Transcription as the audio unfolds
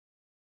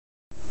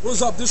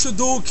What's up? This your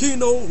dude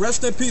Kino.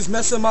 Rest in peace,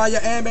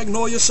 Messamaya and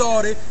Magnolia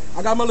Shorty.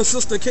 I got my little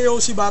sister KO.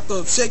 She about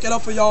to shake it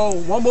up for y'all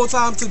one more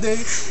time today.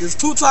 It's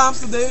 2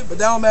 times today, but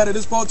that don't matter.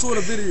 This part 2 of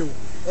the video.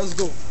 Let's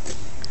go.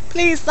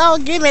 Please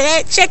don't give me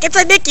that. Check it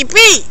to Nikki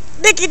B.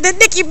 Nikki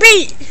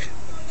B.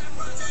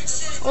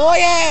 Oh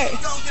yeah.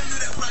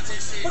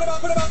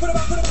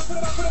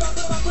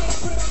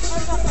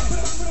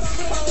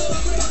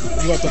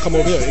 You have to come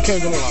over here. It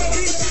can't go like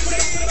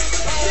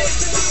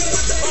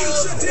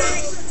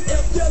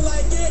If you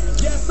like it,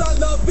 yes I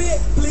love it.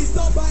 Please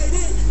don't bite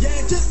it,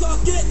 yeah just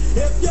suck it.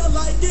 If you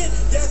like it,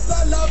 yes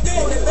I love it.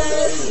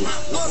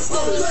 Also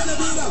turn the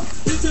beat up.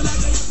 If you like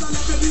it, yes I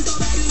love it. Please don't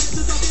bite it,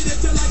 just suck it.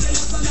 If you like it,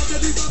 yes I love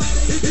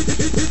it.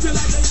 Please don't bite it. If you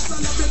like it,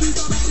 yes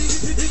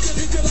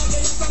I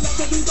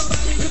love it. Please don't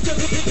bite it.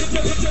 If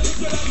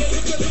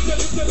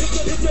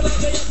you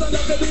like it, yes I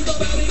love it. Please don't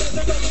bite it.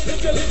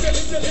 If you like it,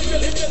 yes I love it. Please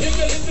don't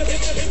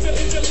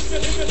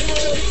bite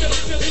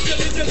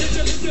it.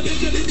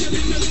 If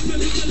you like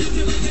it,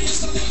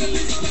 yes I love it.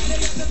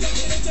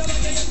 Please don't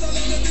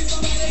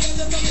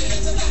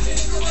bite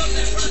it.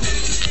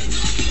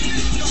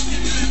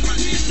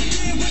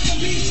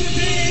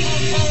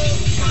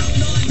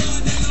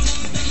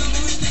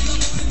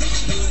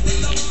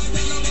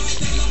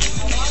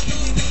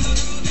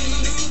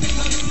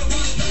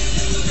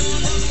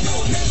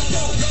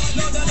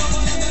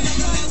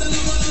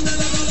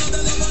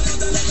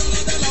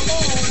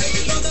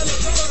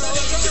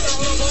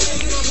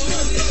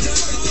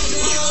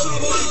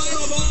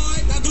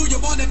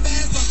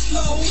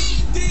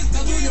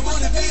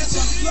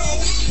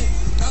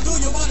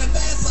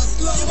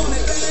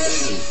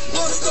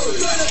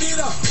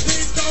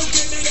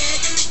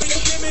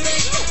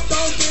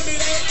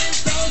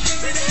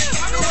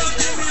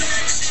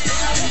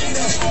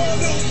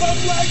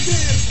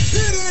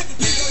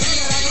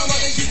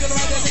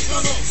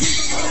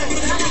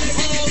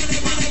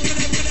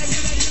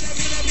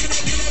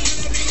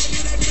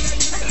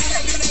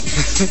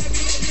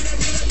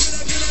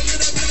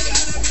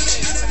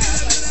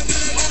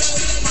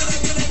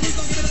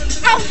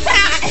 I'm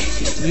tired.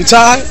 You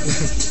tired?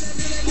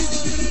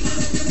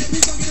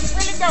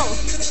 Really go.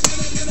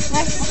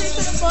 Let's see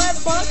to the bud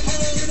buck.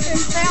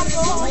 It's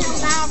sample and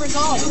style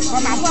regardless.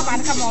 But my butt about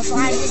to come on, so I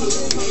ain't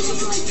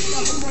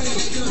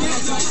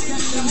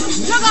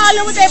look all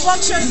over with that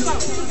buck shirt on.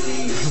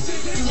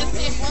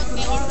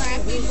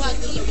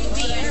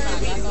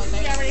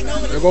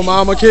 There go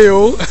Mama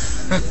Kill.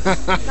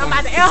 I'm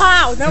about to air her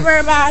out. Don't worry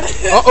about it.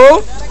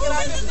 Uh-oh.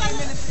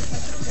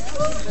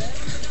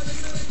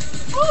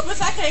 Oh,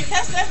 but I can't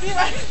catch that beat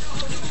right.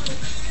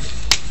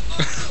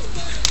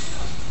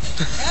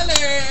 Hello.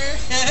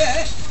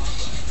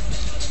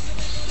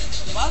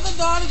 Mother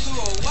daughter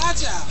duo,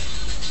 watch out.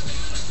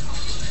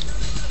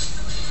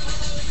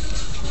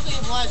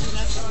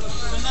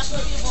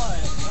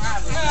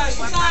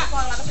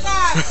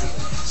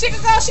 She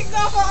can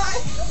go for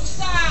it.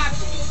 Stop it.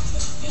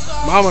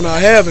 Mama not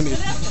having it.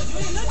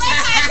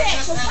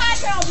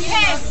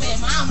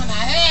 Mama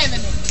not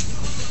having it.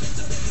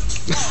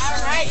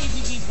 Alright,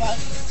 EBB Buck.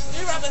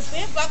 You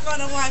represent Buck on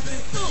the one too.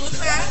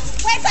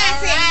 Wait till I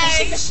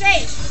see she can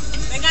shake.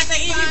 They got the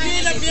EBB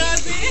in the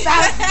building.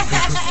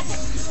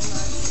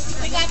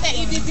 They got that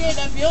EBB in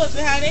the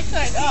building. How they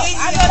cut up.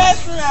 I know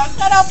that's real.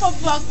 Cut up for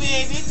Buck,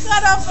 baby.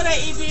 Cut up for the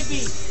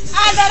EBB.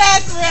 I know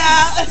that's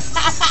real.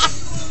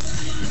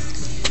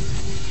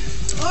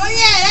 Oh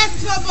yeah,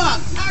 that's for Buck.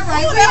 All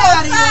right, Ooh, we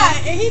out of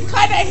here. and he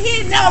cut it.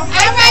 He know. All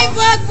right,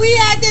 Buck, we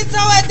had to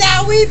throw it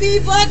down. We be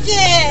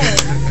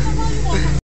bucking.